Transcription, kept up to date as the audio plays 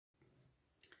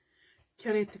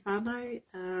Kia ora te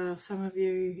whānau. Some of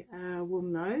you will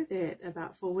know that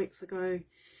about 4 weeks ago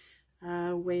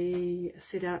we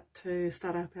set out to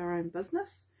start up our own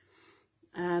business.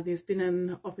 There's been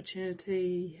an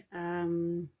opportunity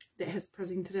that has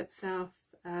presented itself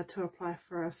to apply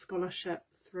for a scholarship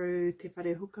through Te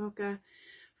Whare Huka Huka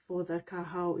for the Ka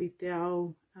Hau I Te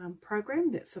Ao program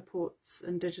that supports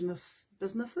Indigenous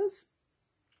businesses.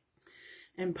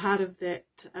 And part of that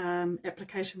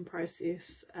application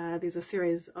process, there's a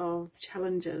series of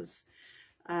challenges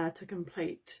to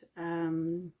complete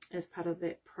as part of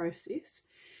that process.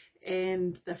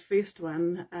 And the first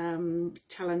one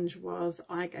challenge was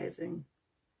eye gazing.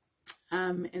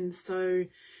 And so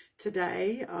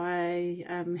today I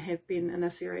have been in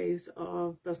a series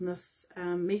of business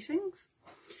meetings.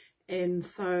 And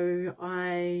so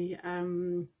I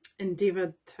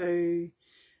endeavoured to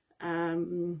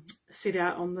set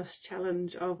out on this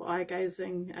challenge of eye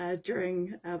gazing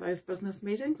during those business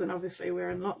meetings, and obviously we're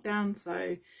in lockdown,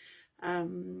 so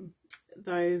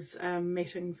those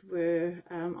meetings were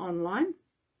online,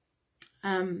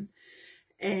 and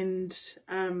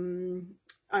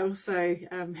I also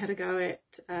had a go at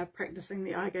practicing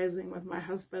the eye gazing with my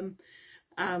husband,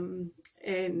 and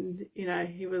you know,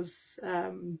 he was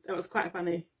it was quite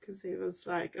funny because he was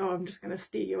like, "Oh, I'm just going to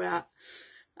steer you out."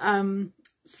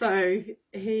 So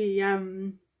he,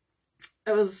 it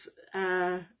was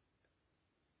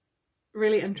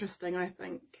really interesting, I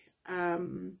think,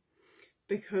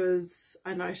 because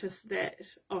I noticed that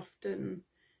often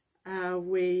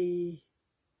we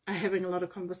are having a lot of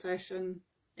conversation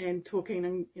and talking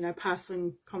and, you know,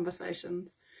 passing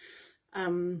conversations,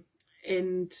 and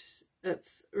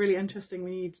it's really interesting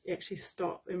when you actually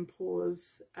stop and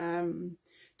pause,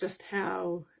 just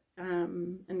how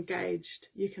engaged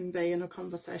you can be in a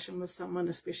conversation with someone,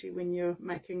 especially when you're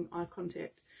making eye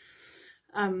contact.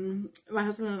 My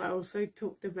husband and I also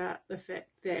talked about the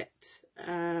fact that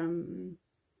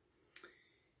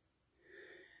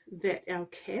that our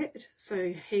cat,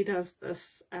 so he does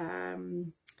this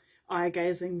eye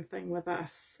gazing thing with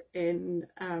us, and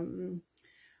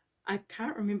I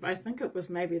can't remember, I think it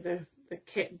was maybe the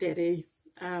Cat Daddy.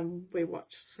 We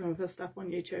watched some of his stuff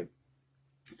on YouTube.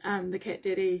 The Cat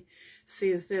Daddy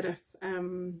says that if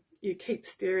you keep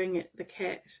staring at the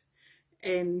cat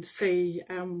and see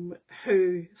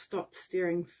who stops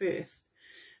staring first,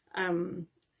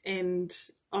 and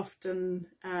often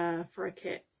for a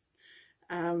cat,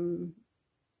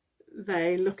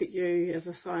 they look at you as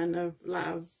a sign of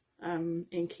love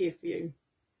and care for you.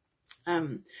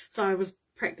 So I was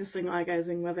practicing eye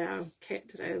gazing with our cat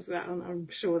today as well, and I'm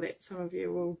sure that some of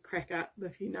you will crack up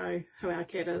if you know who our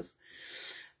cat is.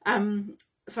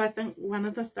 So I think one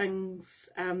of the things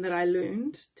that I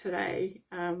learned today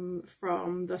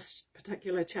from this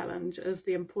particular challenge is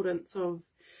the importance of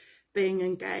being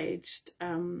engaged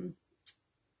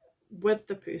with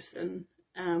the person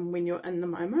when you're in the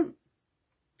moment.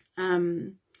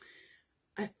 I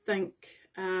think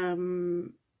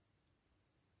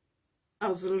I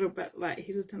was a little bit like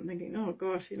hesitant, thinking, oh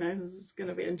gosh, you know, this is going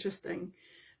to be interesting.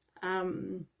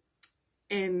 And,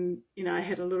 you know, I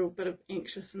had a little bit of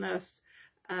anxiousness.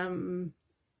 And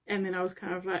then I was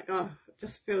kind of like, oh,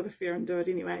 just feel the fear and do it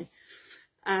anyway.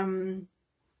 And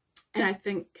I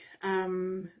think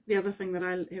the other thing that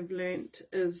I have learnt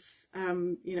is,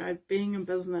 you know, being in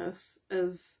business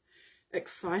is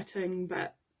exciting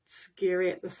but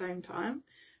scary at the same time.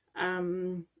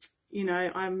 You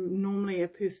know, I'm normally a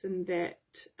person that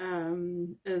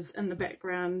is in the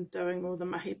background doing all the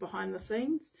mahi behind the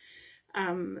scenes.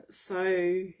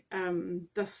 So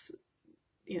this,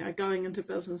 you know, going into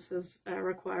businesses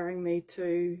requiring me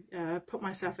to put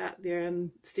myself out there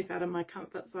and step out of my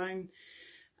comfort zone.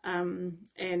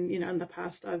 And, you know, in the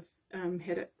past I've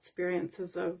had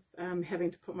experiences of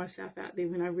having to put myself out there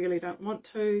when I really don't want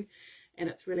to, and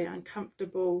it's really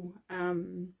uncomfortable.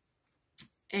 And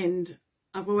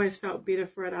I've always felt better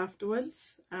for it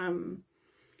afterwards.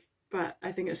 But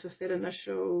I think it's just that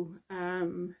initial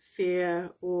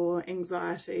fear or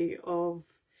anxiety of,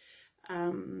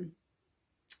 I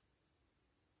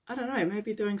don't know,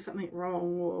 maybe doing something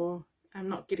wrong or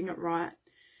not getting it right.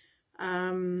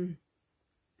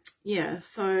 Yeah,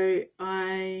 so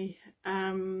I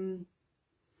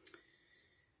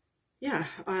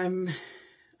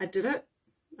did it.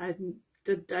 I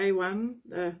did day one,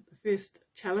 the first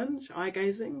challenge, eye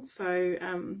gazing. So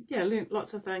yeah, learnt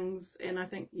lots of things, and I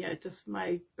think, yeah, just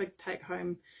my big take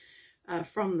home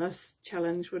from this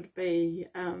challenge would be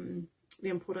the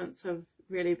importance of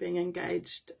really being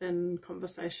engaged in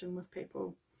conversation with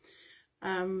people.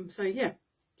 So yeah,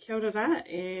 kia ora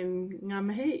and ngā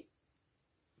mihi.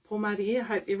 Pō Mārie. I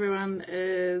hope everyone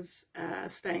is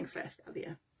staying safe out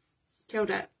there. Kia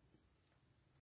ora.